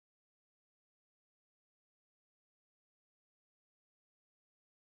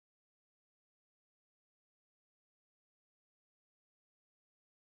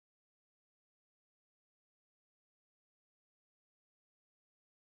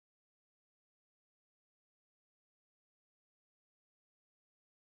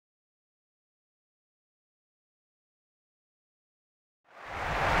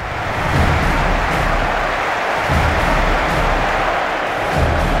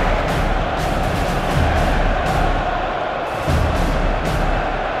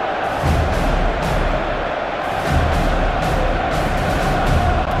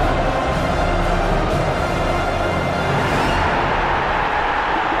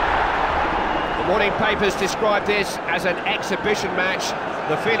Morning papers describe this as an exhibition match.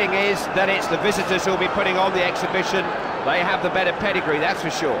 The feeling is that it's the visitors who'll be putting on the exhibition. They have the better pedigree, that's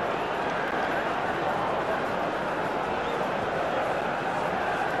for sure.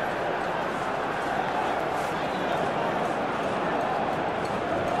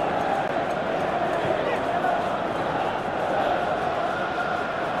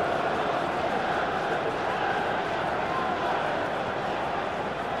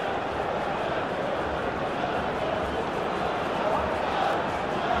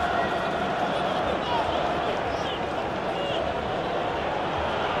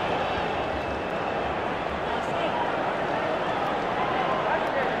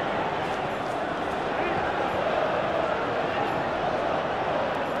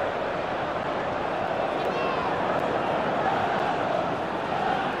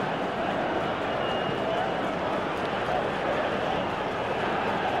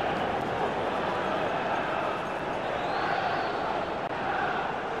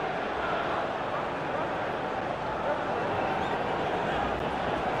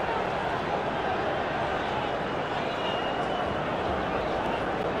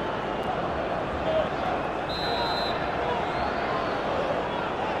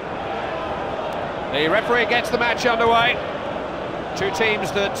 The referee gets the match underway. Two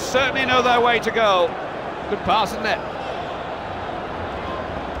teams that certainly know their way to goal. Good pass, isn't it?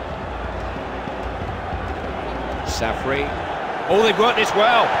 Safri. Oh, they've worked this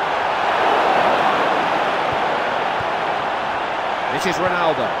well. This is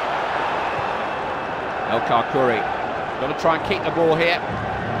Ronaldo. El Karkouri. Got to try and keep the ball here.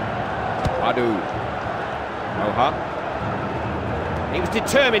 Adu. Moha. He was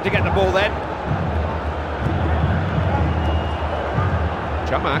determined to get the ball then.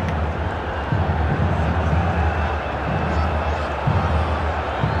 Compaq.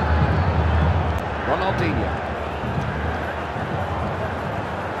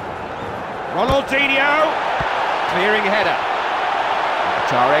 Ronaldinho. Clearing header.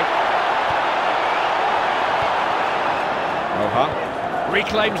 Atari. Moha.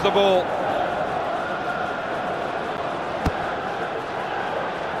 Reclaims the ball.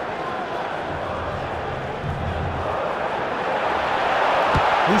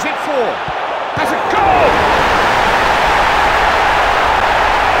 Who's it for? Has a goal!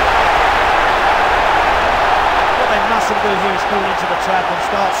 What they mustn't do here is fall into the trap and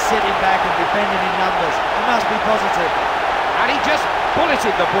start sitting back and defending in numbers. They must be positive. And he just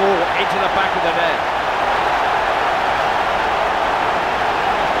bulleted the ball into the back of the net.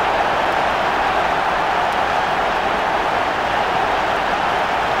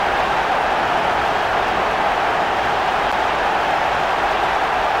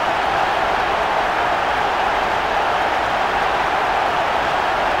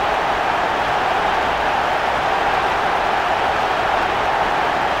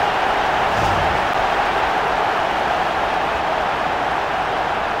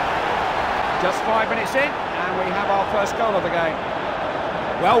 Just 5 minutes in, and we have our first goal of the game.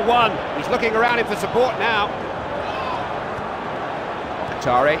 Well won. He's looking around him for support now.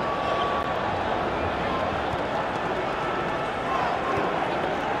 Atari.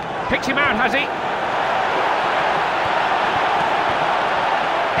 Picked him out, has he?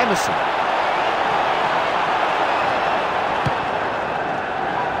 Emerson.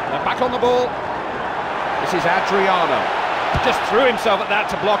 They're back on the ball. This is Adriano. Just threw himself at that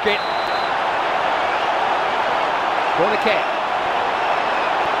to block it. Corner kick.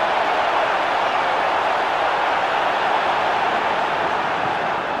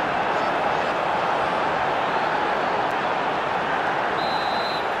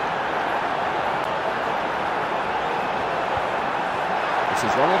 This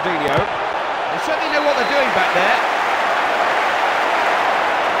is Ronaldinho. They certainly know what they're doing back there.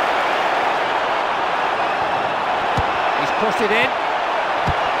 He's crossed it in.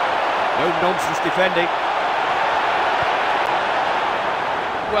 No nonsense defending.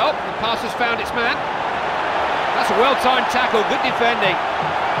 Well, the pass has found its man. That's a well-timed tackle, good defending.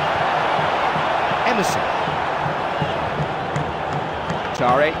 Emerson.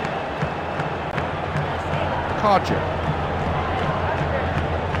 Atari. Carja.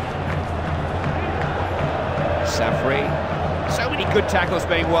 Safri. So many good tackles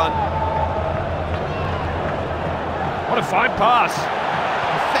being won. What a fine pass.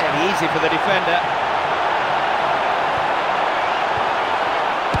 Fairly easy for the defender.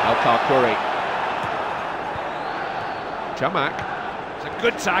 El Karkouri. Compaq. It's a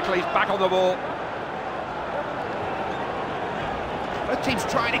good tackle, he's back on the ball. Both teams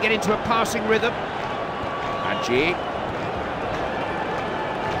trying to get into a passing rhythm. Adji.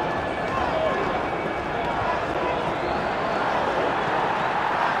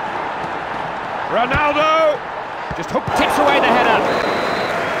 Ronaldo! Just tips away the header.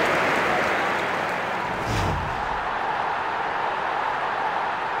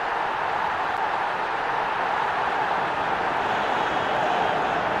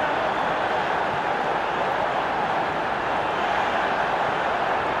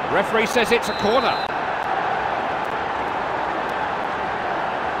 Referee says it's a corner.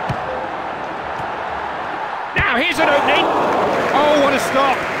 Now here's an opening. Oh, what a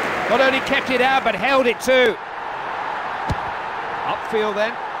stop. Not only kept it out, but held it too. Upfield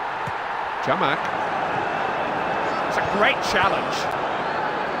then. Jamak. It's a great challenge.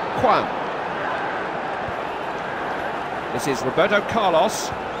 Kwan. This is Roberto Carlos.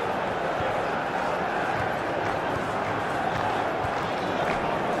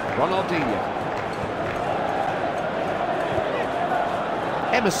 Ronaldinho.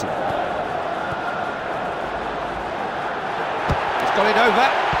 Emerson. He's got it over.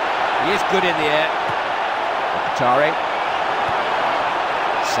 He is good in the air. Atari.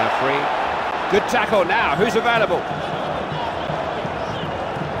 Safri. Good tackle now. Who's available?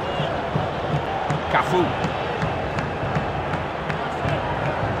 Cafu.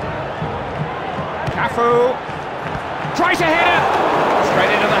 Cafu. Tries a header.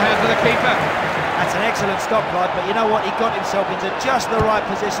 Straight into the hands of the keeper. That's an excellent stop, Clyde, but you know what? He got himself into just the right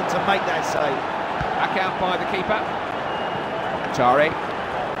position to make that save. Back out by the keeper. Atari.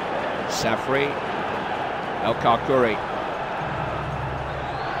 Safri. El Karkouri.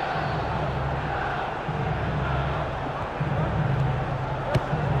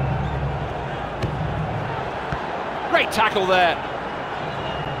 Great tackle there.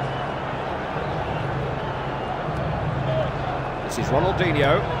 This is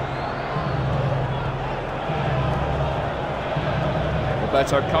Ronaldinho.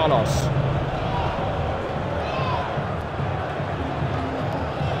 Roberto Carlos.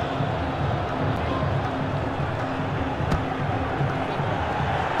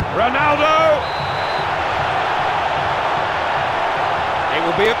 Ronaldo! It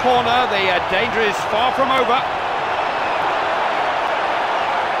will be a corner. The danger is far from over.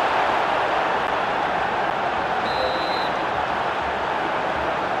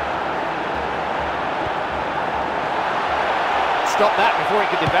 Stop that before it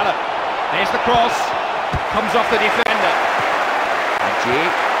could develop. There's the cross. Comes off the defender. G.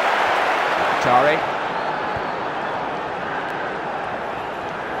 Atari.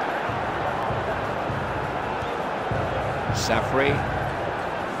 Safri.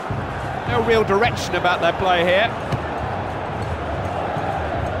 No real direction about their play here.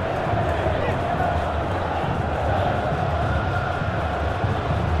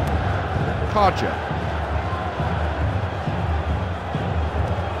 Karja.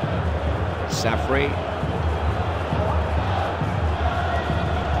 Safri.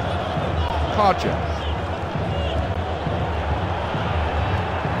 Karja.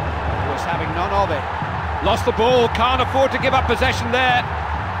 Was having none of it. Lost the ball, can't afford to give up possession there.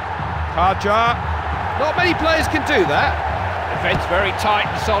 Karja. Not many players can do that. Defence very tight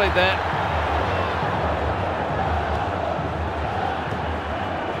and solid there.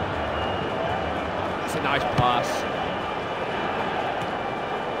 It's a nice pass.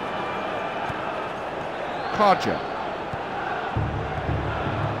 Karja.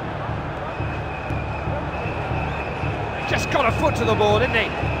 Just got a foot to the ball, didn't he?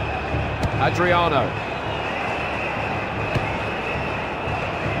 Adriano.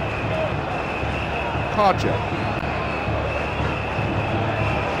 Karja.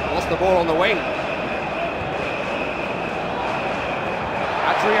 Lost the ball on the wing.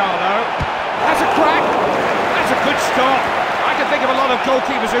 Adriano. That's a crack. That's a good stop. I can think of a lot of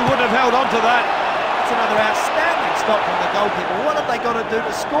goalkeepers who wouldn't have held on to that. Another outstanding stop from the goalkeeper. What have they got to do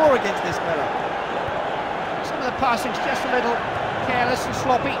to score against this fella? Some of the passing's just a little careless and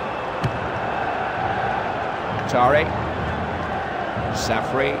sloppy. Atari.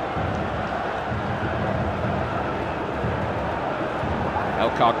 Safri.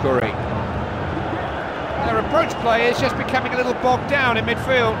 El Karkouri. Their approach play is just becoming a little bogged down in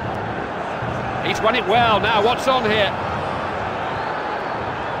midfield. He's won it well. Now what's on here?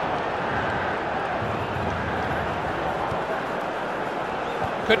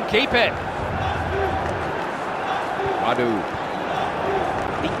 Couldn't keep it. Adu.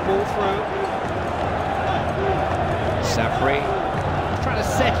 Deep ball through. Safri. Trying to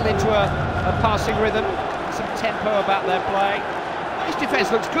settle into a passing rhythm. Some tempo about their play. His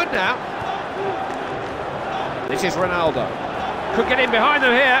defence looks good now. This is Ronaldo. Could get in behind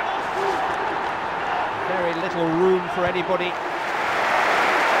them here. Very little room for anybody.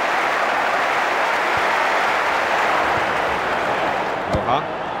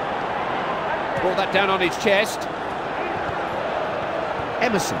 Oha. Brought that down on his chest.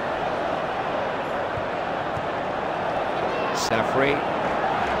 Emerson. Safri.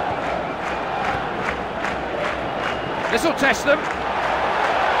 This will test them.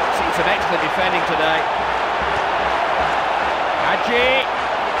 Seen some excellent defending today. Hadji.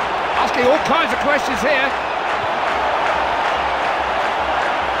 Asking all kinds of questions here.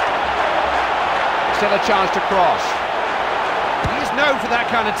 Still a chance to cross. He is known for that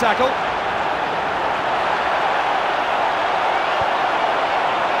kind of tackle.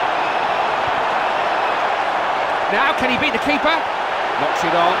 Now, can he beat the keeper? Knocks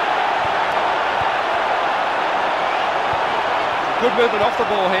it on. Good movement off the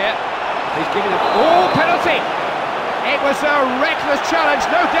ball here. He's giving it... Oh, penalty! It was a reckless challenge,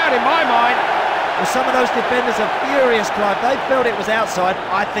 no doubt in my mind. Well, some of those defenders are furious, Clive. They felt it was outside.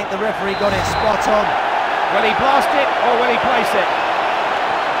 I think the referee got it spot on. Will he blast it or will he place it?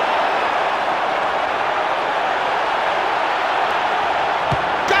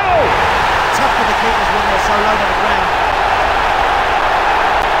 Goal! Tough for the keepers when they're so low to the ground.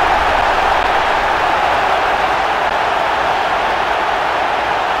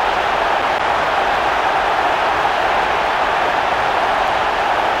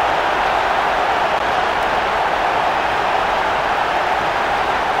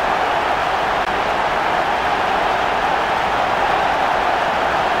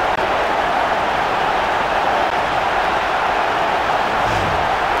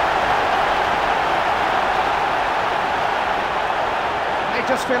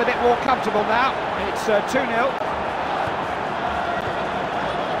 Just feel a bit more comfortable now. It's 2-0.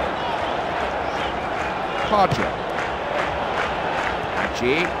 Hadji.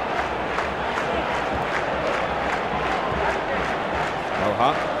 Hadji.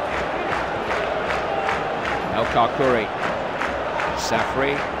 Moha. El Karkouri.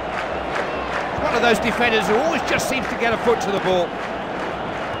 Safri. One of those defenders who always just seems to get a foot to the ball.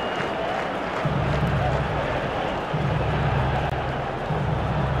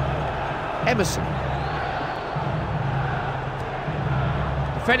 Emerson.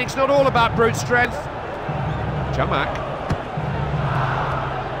 Defending's not all about brute strength. Jamak.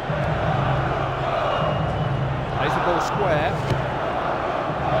 Plays the ball square.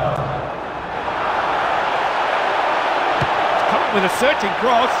 Come up with a searching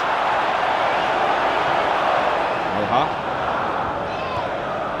cross. Moha.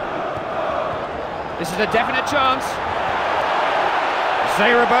 This is a definite chance.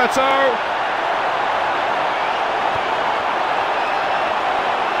 Zé Roberto.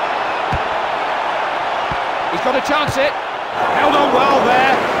 He's got to chance it. Held on well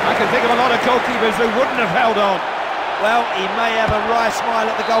there. I can think of a lot of goalkeepers who wouldn't have held on. Well, he may have a wry smile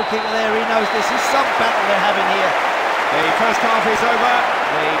at the goalkeeper there. He knows this is some battle they're having here. The first half is over.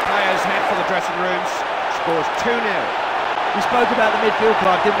 The players head for the dressing rooms. Scores 2-0. We spoke about the midfield,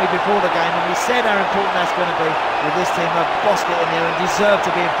 Clive, didn't we, before the game, and we said how important that's going to be. With this team have bossed it in there and deserve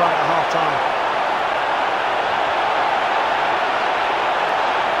to be in front at half-time.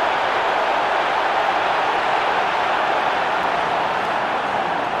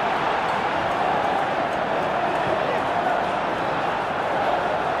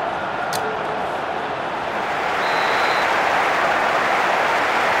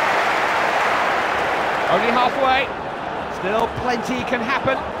 Only halfway. Still plenty can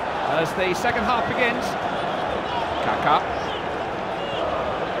happen as the second half begins. Kaka.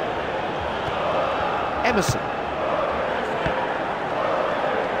 Emerson.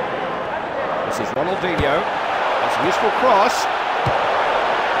 This is Ronaldinho. That's a useful cross.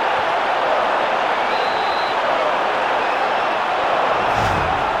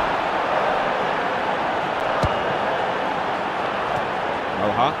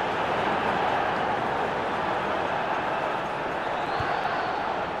 Moha.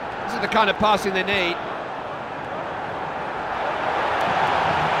 The kind of passing they need.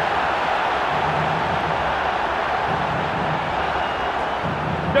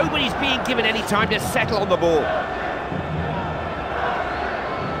 Nobody's being given any time to settle on the ball.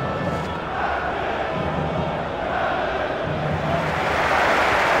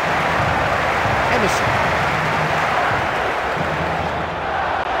 Emerson.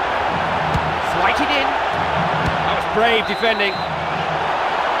 Flighted in. That was brave defending.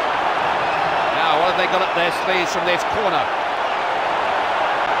 What have they got up their sleeves from this corner?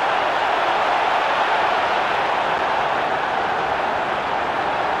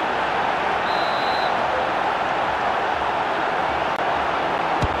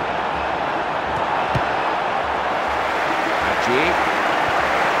 Hadji.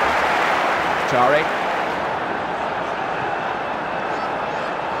 Tari.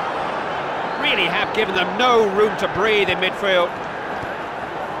 Really really have given them no room to breathe in midfield.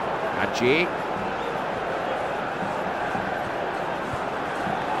 Jockey.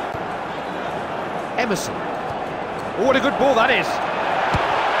 Emerson. Oh, what a good ball that is.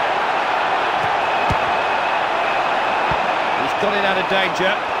 He's got it out of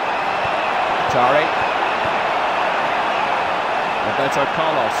danger. Tari. Roberto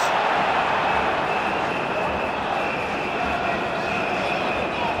Carlos.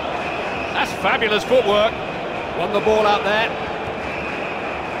 That's fabulous footwork. Won the ball out there.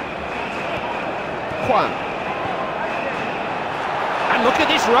 Juan. And look at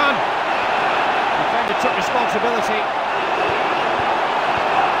this run. Defender took responsibility.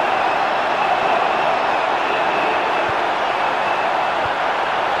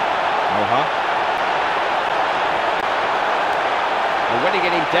 They're winning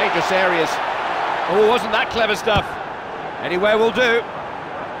it in dangerous areas. Oh, wasn't that clever stuff? Anywhere will do.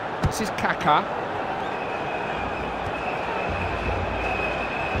 This is Kaká.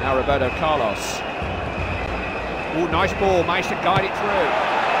 Now Roberto Carlos. Oh, nice ball, managed to guide it through.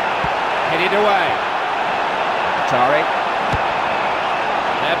 Headed away. Atari.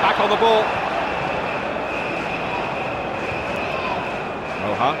 They're back on the ball.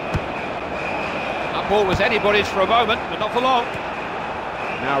 Roja. That ball was anybody's for a moment, but not for long.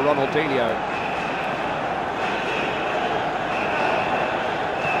 Now Ronaldinho.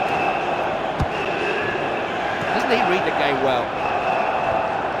 Doesn't he read the game well?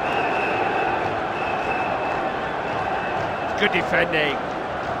 Good defending.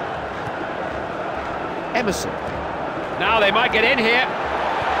 Emerson. Now they might get in here.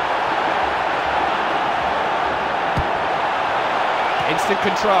 Instant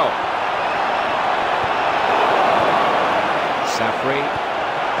control. Safri.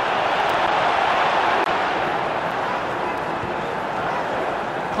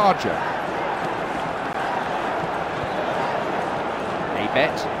 Karja.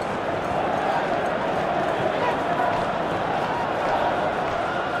 Abet.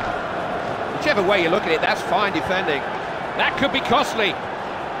 Whichever way you look at it, that's fine defending. That could be costly.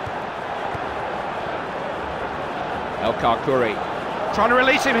 El Karkouri trying to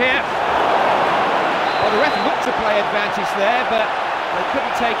release him here. Well, the ref looked to play advantage there, but they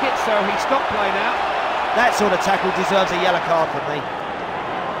couldn't take it, so he stopped play now. That sort of tackle deserves a yellow card for me.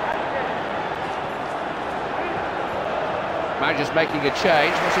 Manager's making a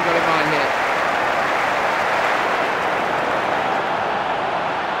change. What's he got in mind here?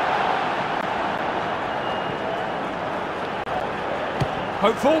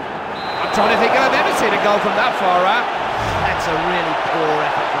 Hopeful. I'm trying to think I've ever seen a goal from that far out. That's a really poor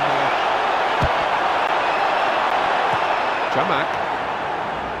effort from there. Compaq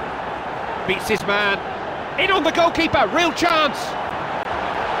beats his man. In on the goalkeeper. Real chance.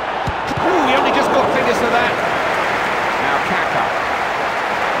 Ooh, he only just got fingers to that. Now Kaká.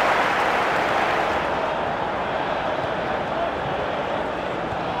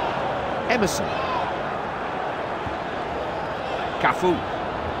 Emerson. Cafu.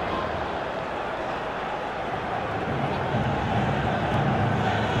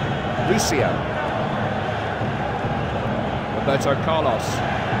 Lucio. Roberto Carlos.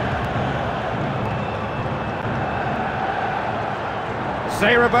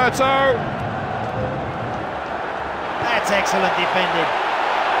 Zé Roberto. That's excellent defending.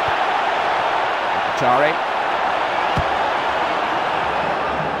 Atari.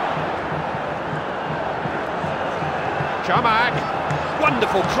 Compaq.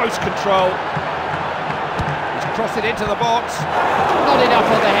 Wonderful close control. He's crossed it into the box. Not enough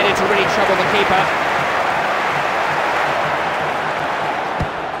on the header to really trouble the keeper.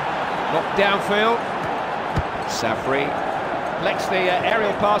 Knocked downfield. Safri flex the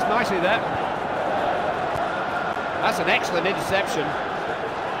aerial pass nicely there. That's an excellent interception.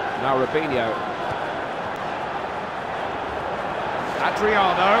 Now Robinho.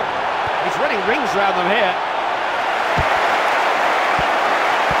 Adriano. He's running rings around them here.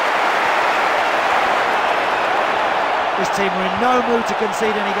 This team are in no mood to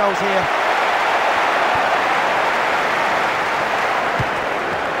concede any goals here.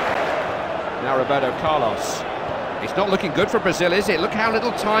 Now Roberto Carlos. It's not looking good for Brazil, is it? Look how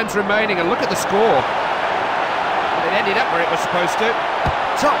little time's remaining and look at the score. Well, it ended up where it was supposed to.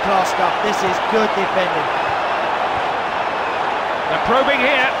 Top class stuff. This is good defending. They're probing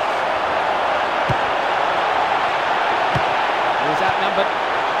here. Who's outnumbered?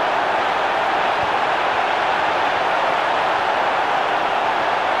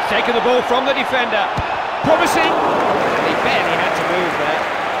 Taking the ball from the defender. Promising. He barely had to move there.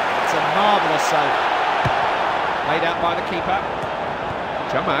 It's a marvellous save. Laid out by the keeper.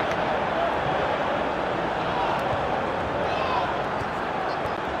 Compaq.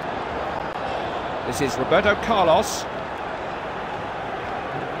 This is Roberto Carlos.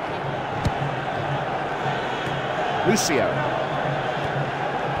 Lucio.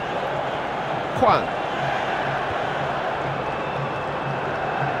 Juan.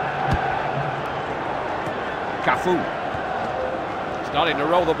 Cafu. Starting to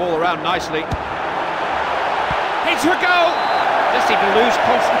roll the ball around nicely. It's a goal! Just seemed to lose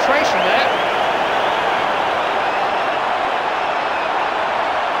concentration there.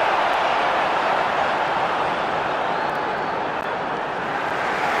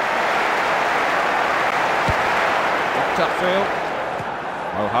 Upfield.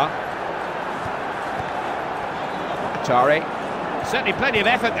 Moha. Atari. Certainly plenty of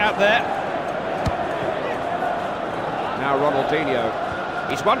effort out there. Now Ronaldinho.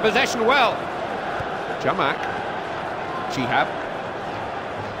 He's won possession well. Jamak. Chihab.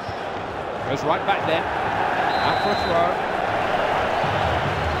 Goes right back there. Out for a throw.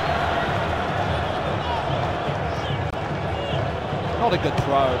 Not a good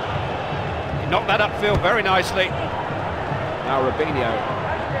throw. He knocked that upfield very nicely. Now Robinho.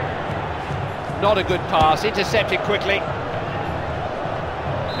 Not a good pass, intercepted quickly.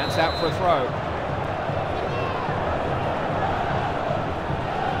 That's out for a throw.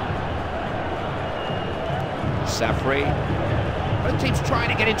 Safri. Both teams trying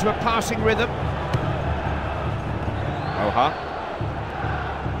to get into a passing rhythm. Moha.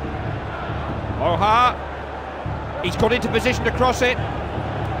 Moha. He's got into position to cross it.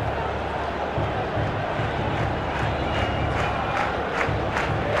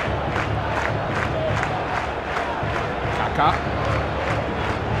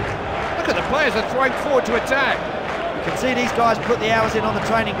 Look at the players are throwing forward to attack. You can see these guys put the hours in on the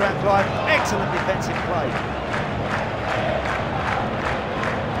training ground, Clive. Excellent defensive play.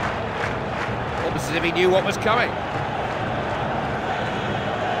 Almost as if he knew what was coming.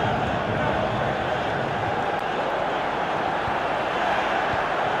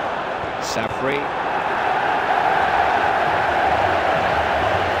 Safri.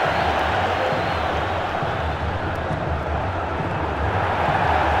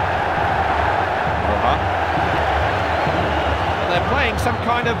 Playing some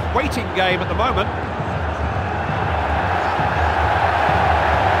kind of waiting game at the moment.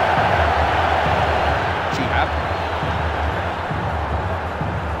 Chihab.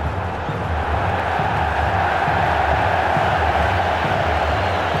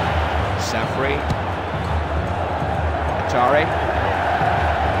 Safri. Atari.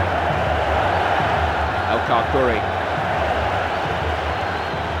 El Karkouri.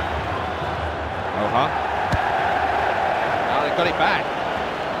 Moha. Got it back.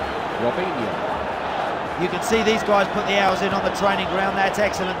 Robinho. You can see these guys put the hours in on the training ground. That's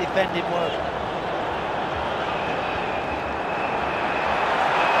excellent defending work.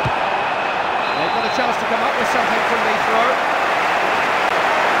 They've got a chance to come up with something from the throw.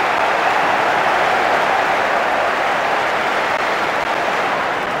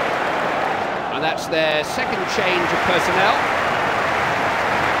 And that's their second change of personnel.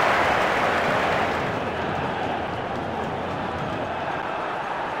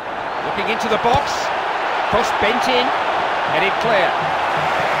 Looking into the box, cross bent in, headed clear.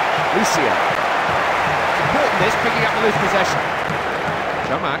 Lucio. It's important this, picking up the loose possession.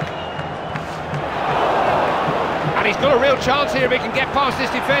 Jamak. And he's got a real chance here if he can get past this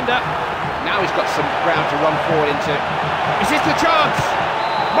defender. Now he's got some ground to run forward into. Is this the chance?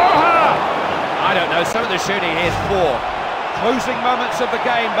 Moha! I don't know, some of the shooting here is poor. Closing moments of the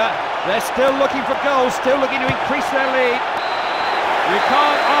game, but they're still looking for goals, still looking to increase their lead. You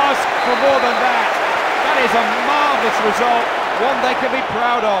can't ask for more than that. That is a marvellous result, one they can be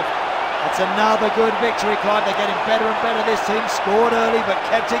proud of. It's another good victory, Clive. They're getting better and better, this team. Scored early, but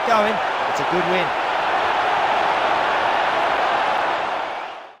kept it going. It's a good win.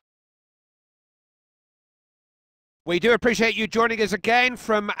 We do appreciate you joining us again.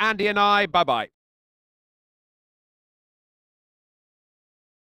 From Andy and I, bye-bye.